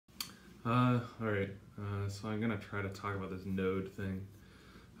Alright, so I'm gonna try to talk about this node thing.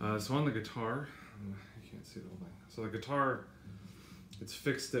 So on the guitar, you can't see the whole thing. So the guitar, it's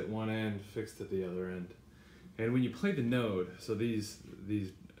fixed at one end, fixed at the other end. And when you play the node, so these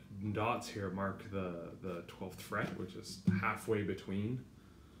dots here mark the 12th fret, which is halfway between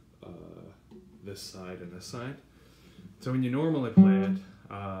this side and this side. So when you normally play it,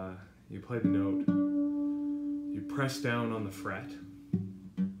 you play the note, you press down on the fret,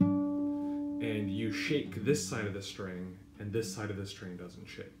 and you shake this side of the string, and this side of the string doesn't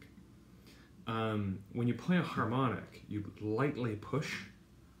shake. When you play a harmonic, you lightly push.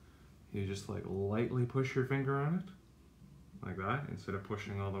 You just like lightly push your finger on it, like that, instead of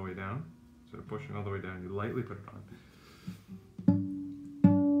pushing all the way down. Instead of pushing all the way down, you lightly put it on.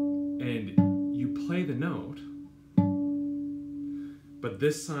 And you play the note, but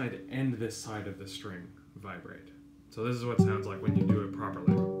this side and this side of the string vibrate. So this is what it sounds like when you do it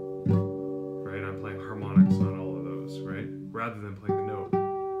properly. Right? I'm playing harmonics on all of those, right? Rather than playing the note.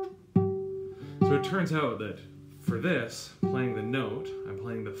 So it turns out that for this, playing the note, I'm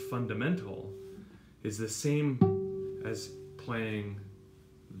playing the fundamental, is the same as playing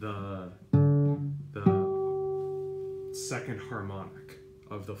the second harmonic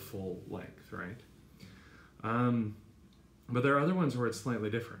of the full length, right? But there are other ones where it's slightly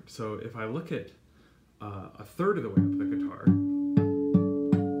different. So if I look at a third of the way up the guitar,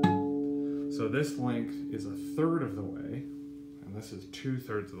 so this length is a third of the way, and this is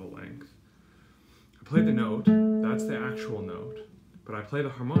 2/3 of the length. I play the note, that's the actual note, but I play the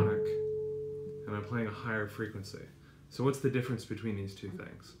harmonic, and I'm playing a higher frequency. So what's the difference between these two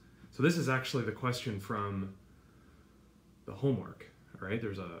things? So this is actually the question from the homework, right?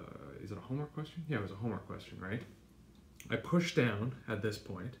 Is it a homework question? Yeah, it was a homework question, right? I push down at this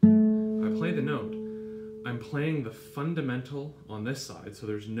point, I play the note, I'm playing the fundamental on this side, so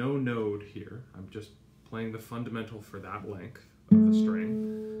there's no node here, I'm just playing the fundamental for that length of the string,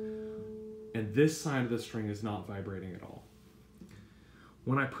 and this side of the string is not vibrating at all.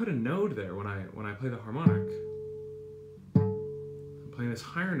 When I put a node there, when I play the harmonic, I'm playing this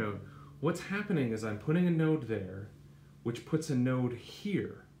higher note, what's happening is I'm putting a node there, which puts a node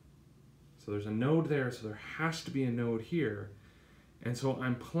here. So there's a node there, so there has to be a node here. And so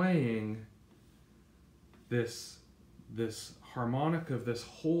I'm playing this harmonic of this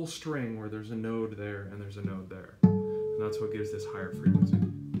whole string where there's a node there and there's a node there. And that's what gives this higher frequency.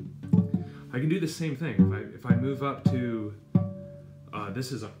 I can do the same thing. If I move up to,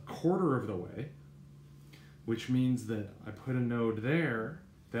 this is a quarter of the way, which means that I put a node there,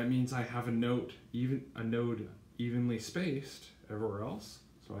 that means I have a node evenly spaced everywhere else.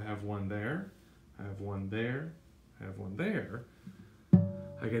 So I have one there, I have one there, I have one there,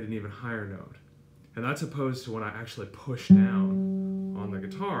 I get an even higher note. And that's opposed to when I actually push down on the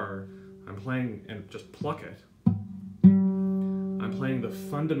guitar, I'm playing and just pluck it. I'm playing the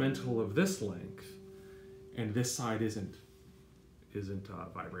fundamental of this length, and this side isn't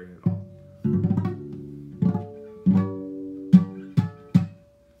vibrating at all.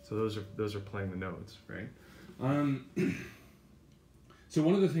 So those are playing the notes, right? So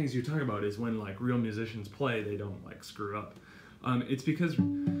one of the things you talk about is when like real musicians play, they don't like screw up. It's because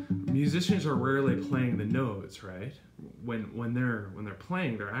musicians are rarely playing the notes, right? When they're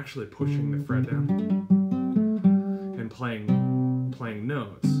playing, they're actually pushing the fret down and playing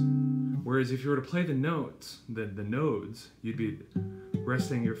notes. Whereas if you were to play the notes, the nodes, you'd be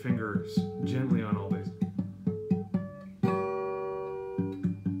resting your fingers gently on all these.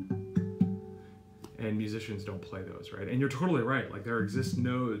 And musicians don't play those, right? And you're totally right, like there exist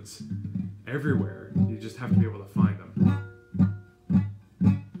nodes everywhere, you just have to be able to find them.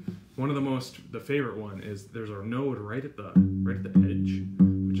 One of the favorite one is there's a node right at the edge,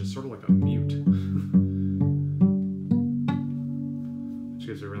 which is sort of like a mute. Which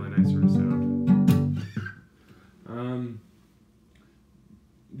gives a really nice sort of sound.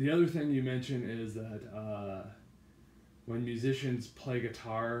 The other thing you mentioned is that when musicians play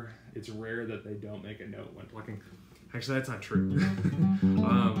guitar, it's rare that they don't make a note when plucking. Actually, that's not true.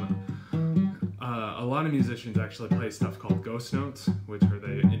 A lot of musicians actually play stuff called ghost notes, which are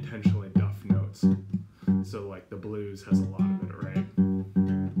the intentionally duff notes. So like the blues has a lot of it, right?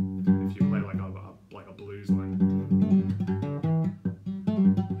 If you play like a blues one.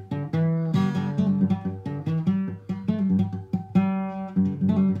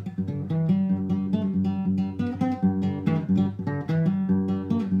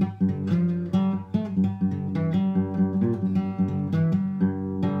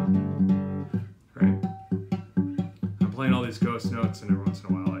 Playing all these ghost notes, and every once in a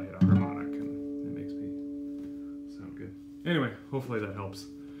while I hit a harmonic, and it makes me sound good. Anyway, hopefully that helps.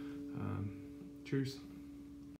 Cheers.